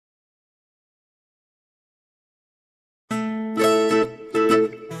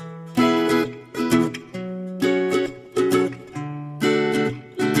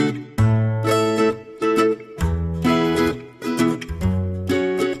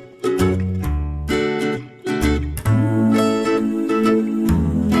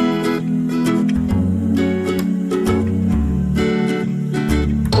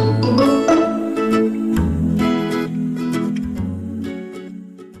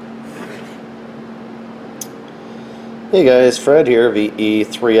Hey guys, Fred here,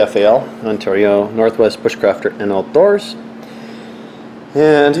 VE3FAL, Ontario Northwest Bushcrafter and Outdoors.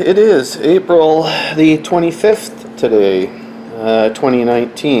 And it is April the 25th today,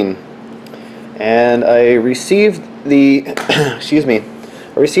 2019. And I received the, I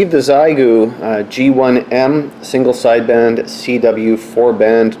received the Xiegu G1M single sideband CW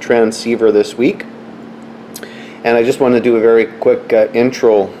 4-band transceiver this week. And I just want to do a very quick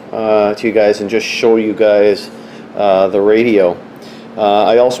intro to you guys and just show you guys the radio.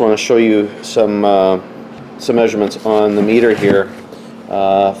 I also want to show you some measurements on the meter here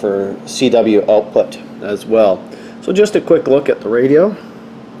for CW output as well. So just a quick look at the radio.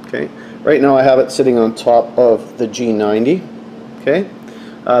 Okay, right now I have it sitting on top of the G90. Okay,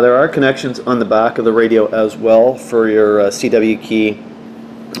 there are connections on the back of the radio as well for your CW key,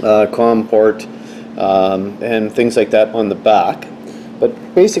 COM port, and things like that on the back.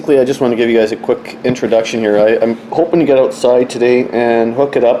 But basically, I just want to give you guys a quick introduction here. I'm hoping to get outside today and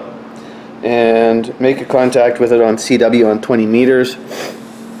hook it up and make a contact with it on CW on 20 meters.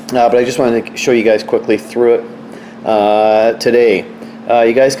 But I just wanted to show you guys quickly through it today.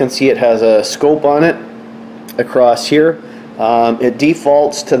 You guys can see it has a scope on it across here. It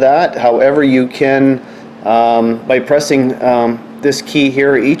defaults to that. However, you can, by pressing this key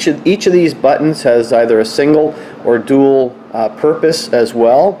here, each of these buttons has either a single or dual purpose as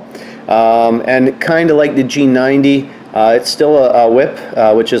well, and kind of like the G90, it's still a whip,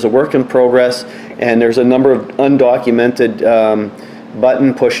 which is a work in progress, and there's a number of undocumented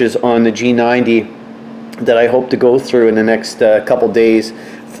button pushes on the G90 that I hope to go through in the next couple days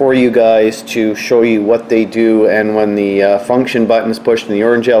for you guys to show you what they do, and when the function button is pushed and the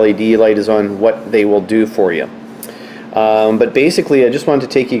orange LED light is on, what they will do for you. But basically, I just wanted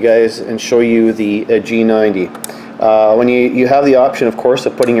to take you guys and show you the G90. When you have the option, of course,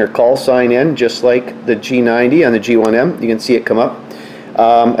 of putting your call sign in, just like the G90 and the G1M, you can see it come up.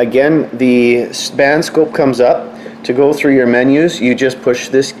 Again, the band scope comes up. To go through your menus, you just push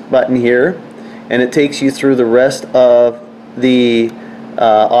this button here, and it takes you through the rest of the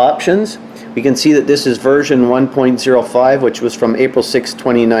options. We can see that this is version 1.05, which was from April 6,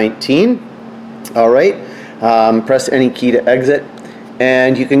 2019. All right. Press any key to exit,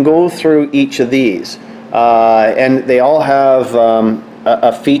 and you can go through each of these, and they all have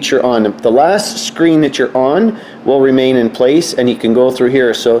a feature on them. The last screen that you're on will remain in place, and you can go through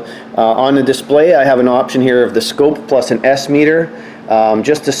here. So on the display, I have an option here of the scope plus an S meter.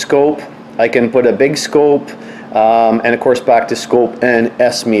 Just the scope, I can put a big scope, and of course back to scope and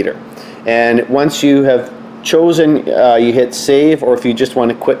S meter. And once you have chosen, you hit save, or if you just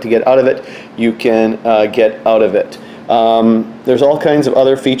want to quit to get out of it, you can get out of it. There's all kinds of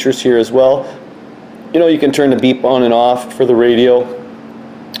other features here as well. You know, you can turn the beep on and off for the radio,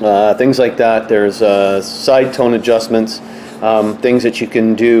 things like that. There's side tone adjustments, things that you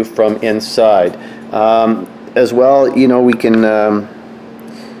can do from inside. As well, you know, we can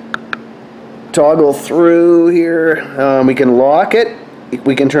toggle through here. We can lock it.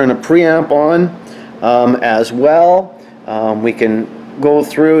 We can turn a preamp on as well. We can go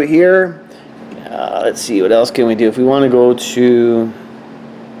through here. Let's see, what else can we do? If we want to go to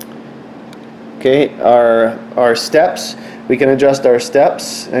our steps, we can adjust our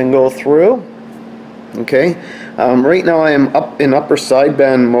steps and go through. Okay, right now I am up in upper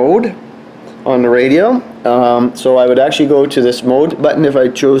sideband mode on the radio, so I would actually go to this mode button if I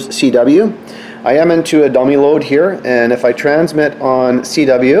chose CW. I am into a dummy load here, and if I transmit on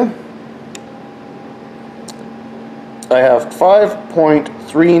CW, I have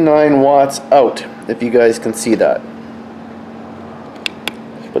 5.39 watts out, if you guys can see that.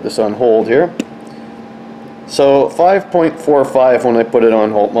 Let's put this on hold here. So 5.45 when I put it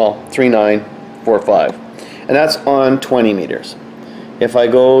on hold, well, 3945. And that's on 20 meters. If I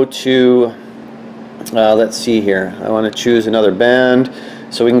go to, let's see here, I want to choose another band.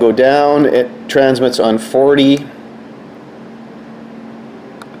 So we can go down, it transmits on 40.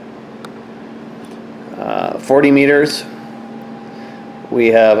 40 meters, we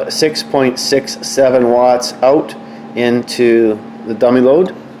have 6.67 watts out into the dummy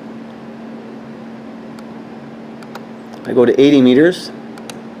load. I go to 80 meters.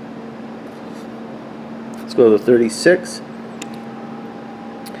 Let's go to 36.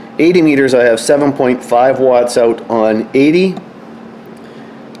 80 meters, I have 7.5 watts out on 80.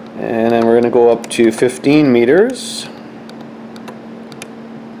 And then we're going to go up to 15 meters.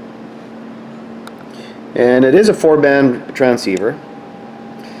 And it is a 4-band transceiver.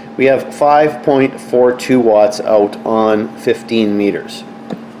 We have 5.42 watts out on 15 meters.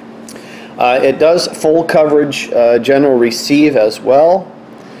 It does full coverage general receive as well.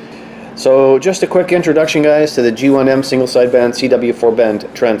 So just a quick introduction, guys, to the G1M single sideband CW4 band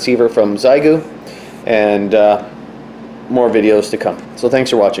transceiver from Xiegu, and more videos to come. So thanks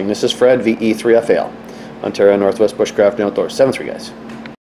for watching. This is Fred, VE3FAL, Ontario Northwest Bushcraft and Outdoors. 7-3, guys.